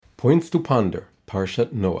Points to ponder,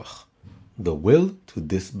 Parshat Noach, the will to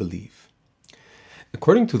disbelieve.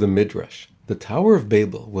 According to the Midrash, the Tower of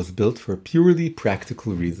Babel was built for purely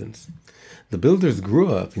practical reasons. The builders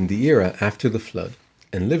grew up in the era after the flood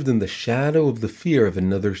and lived in the shadow of the fear of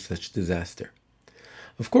another such disaster.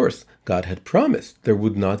 Of course, God had promised there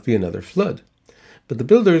would not be another flood, but the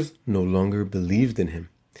builders no longer believed in him.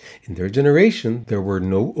 In their generation, there were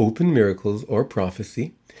no open miracles or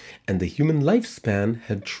prophecy, and the human lifespan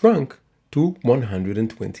had shrunk to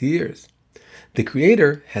 120 years. The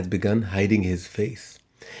Creator had begun hiding his face,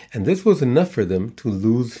 and this was enough for them to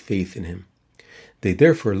lose faith in him. They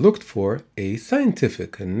therefore looked for a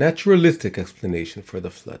scientific and naturalistic explanation for the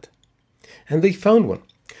flood. And they found one.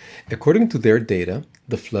 According to their data,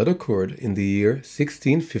 the flood occurred in the year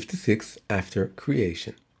 1656 after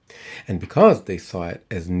creation. And because they saw it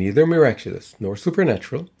as neither miraculous nor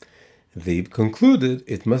supernatural, they concluded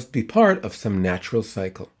it must be part of some natural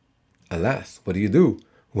cycle. Alas, what do you do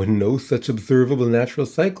when no such observable natural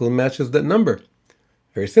cycle matches that number?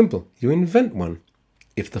 Very simple, you invent one.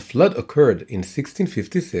 If the flood occurred in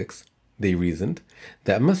 1656, they reasoned,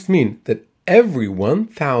 that must mean that every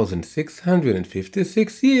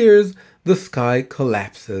 1,656 years the sky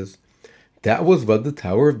collapses. That was what the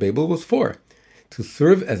Tower of Babel was for, to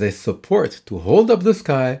serve as a support to hold up the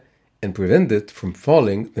sky and prevent it from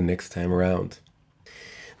falling the next time around.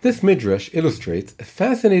 This midrash illustrates a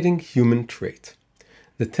fascinating human trait,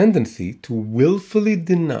 the tendency to willfully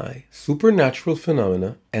deny supernatural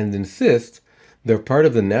phenomena and insist they're part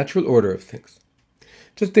of the natural order of things.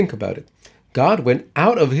 Just think about it. God went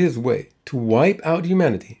out of his way to wipe out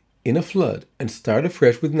humanity in a flood and start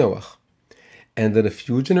afresh with Noach. And then a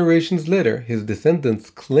few generations later, his descendants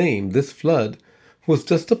claim this flood was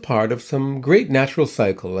just a part of some great natural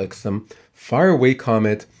cycle, like some faraway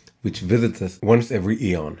comet which visits us once every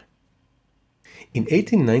eon. In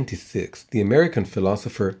 1896, the American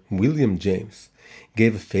philosopher William James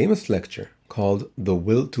gave a famous lecture called The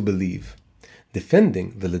Will to Believe,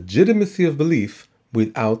 defending the legitimacy of belief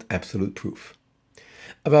without absolute proof.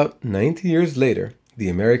 About 90 years later, the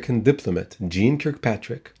American diplomat Jeane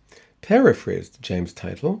Kirkpatrick paraphrased James'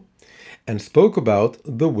 title and spoke about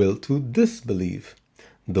the will to disbelieve,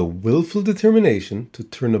 the willful determination to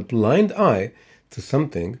turn a blind eye to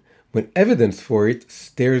something when evidence for it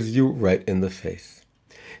stares you right in the face.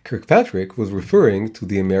 Kirkpatrick was referring to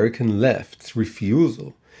the American left's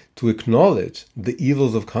refusal to acknowledge the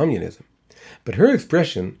evils of communism, but her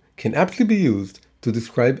expression can aptly be used to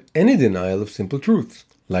describe any denial of simple truths,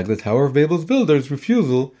 like the Tower of Babel's builders'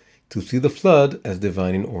 refusal to see the flood as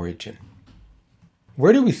divine in origin.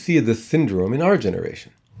 Where do we see this syndrome in our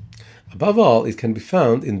generation? Above all, it can be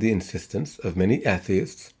found in the insistence of many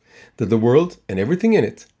atheists that the world and everything in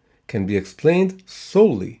it can be explained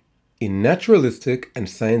solely in naturalistic and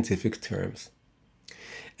scientific terms.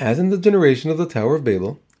 As in the generation of the Tower of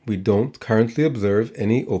Babel, we don't currently observe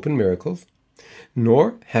any open miracles,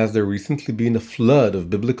 nor has there recently been a flood of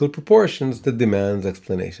biblical proportions that demands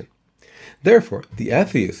explanation. Therefore, the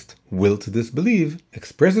atheist will to disbelieve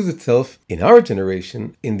expresses itself in our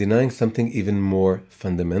generation in denying something even more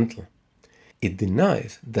fundamental. It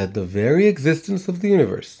denies that the very existence of the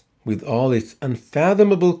universe, with all its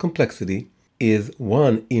unfathomable complexity, is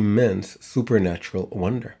one immense supernatural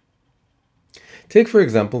wonder. Take, for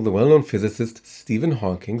example, the well-known physicist Stephen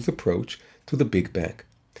Hawking's approach to the Big Bang.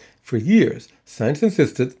 For years, science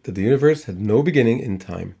insisted that the universe had no beginning in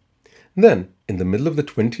time. Then, in the middle of the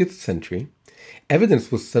 20th century,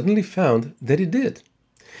 evidence was suddenly found that it did.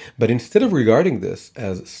 But instead of regarding this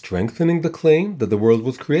as strengthening the claim that the world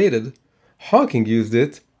was created, Hawking used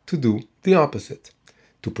it to do the opposite,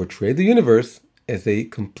 to portray the universe as a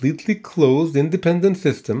completely closed, independent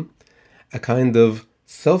system, a kind of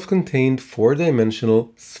self-contained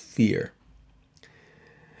four-dimensional sphere.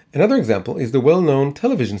 Another example is the well-known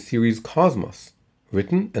television series Cosmos,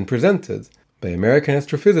 written and presented by American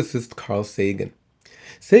astrophysicist Carl Sagan.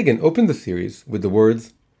 Sagan opened the series with the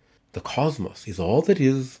words, "The cosmos is all that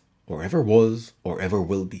is, or ever was, or ever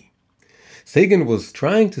will be." Sagan was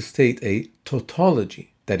trying to state a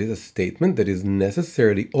tautology, that is, a statement that is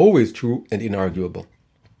necessarily always true and inarguable.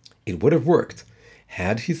 It would have worked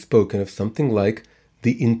had he spoken of something like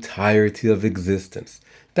the entirety of existence.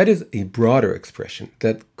 That is a broader expression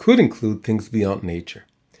that could include things beyond nature.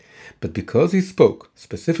 But because he spoke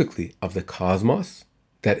specifically of the cosmos,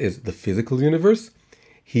 that is, the physical universe,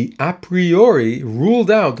 he a priori ruled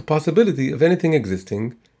out the possibility of anything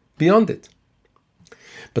existing beyond it.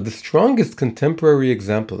 But the strongest contemporary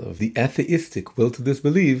example of the atheistic will to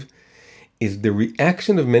disbelieve is the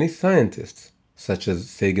reaction of many scientists, such as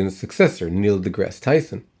Sagan's successor, Neil deGrasse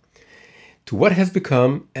Tyson, to what has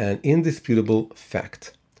become an indisputable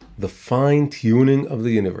fact: the fine-tuning of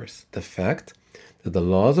the universe, the fact that the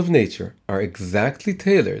laws of nature are exactly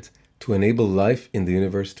tailored to enable life in the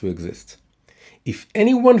universe to exist. If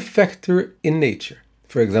any one factor in nature,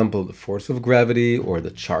 for example, the force of gravity or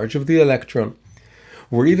the charge of the electron,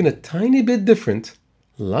 were even a tiny bit different,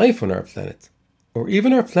 life on our planet, or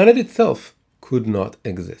even our planet itself, could not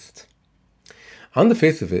exist. On the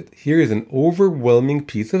face of it, here is an overwhelming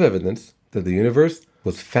piece of evidence that the universe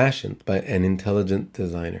was fashioned by an intelligent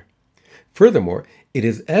designer. Furthermore, it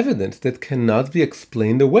is evidence that cannot be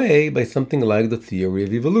explained away by something like the theory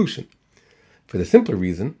of evolution, for the simple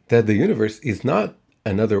reason that the universe is not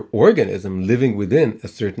another organism living within a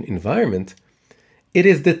certain environment. It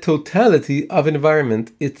is the totality of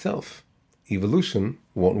environment itself. Evolution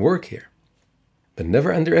won't work here. But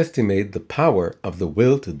never underestimate the power of the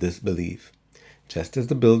will to disbelieve. Just as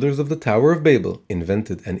the builders of the Tower of Babel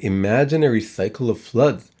invented an imaginary cycle of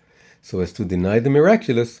floods so as to deny the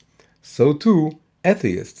miraculous, so too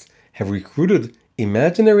atheists have recruited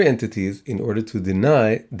imaginary entities in order to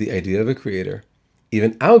deny the idea of a creator,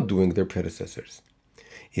 even outdoing their predecessors.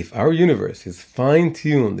 If our universe is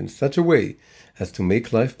fine-tuned in such a way as to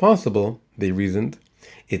make life possible, they reasoned,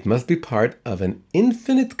 it must be part of an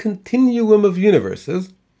infinite continuum of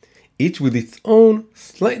universes, each with its own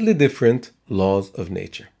slightly different laws of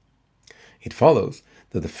nature. It follows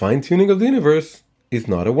that the fine-tuning of the universe is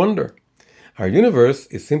not a wonder. Our universe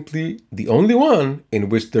is simply the only one in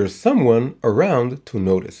which there's someone around to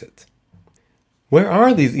notice it. Where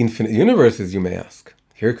are these infinite universes, you may ask?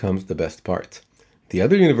 Here comes the best part. The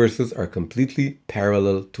other universes are completely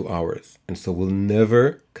parallel to ours, and so will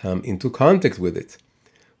never come into contact with it.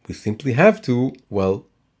 We simply have to,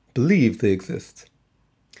 believe they exist.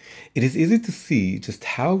 It is easy to see just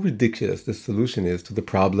how ridiculous this solution is to the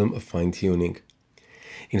problem of fine-tuning.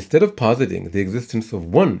 Instead of positing the existence of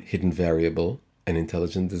one hidden variable, an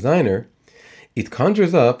intelligent designer, it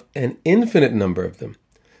conjures up an infinite number of them,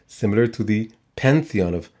 similar to the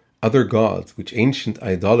pantheon of other gods which ancient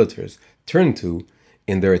idolaters turn to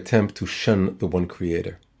in their attempt to shun the one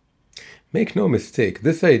creator. Make no mistake,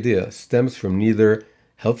 this idea stems from neither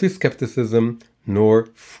healthy skepticism nor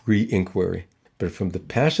free inquiry, but from the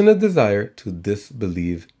passionate desire to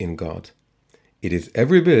disbelieve in God. It is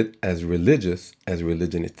every bit as religious as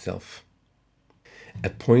religion itself. A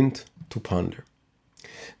point to ponder.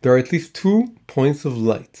 There are at least 2 points of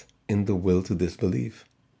light in the will to disbelieve.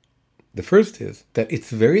 The first is that its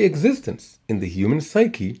very existence in the human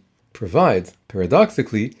psyche provides,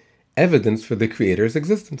 paradoxically, evidence for the Creator's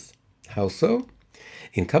existence. How so?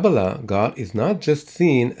 In Kabbalah, God is not just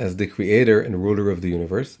seen as the creator and ruler of the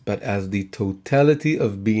universe, but as the totality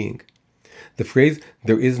of being. The phrase,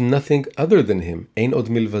 "there is nothing other than him," ein od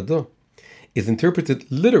milvado, is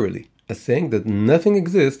interpreted literally as saying that nothing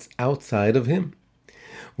exists outside of him.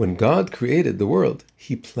 When God created the world,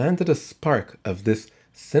 he planted a spark of this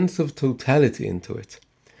sense of totality into it.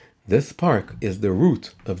 This spark is the root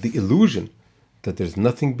of the illusion that there's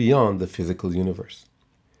nothing beyond the physical universe.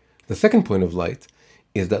 The second point of light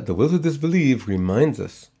is that the will to disbelieve reminds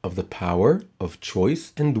us of the power of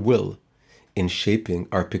choice and will in shaping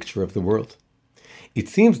our picture of the world. It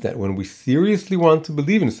seems that when we seriously want to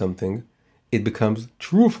believe in something, it becomes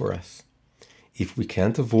true for us. If we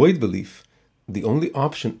can't avoid belief, the only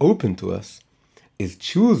option open to us is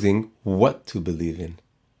choosing what to believe in.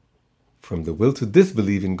 From the will to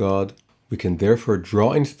disbelieve in God, we can therefore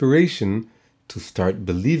draw inspiration to start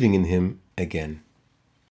believing in Him again.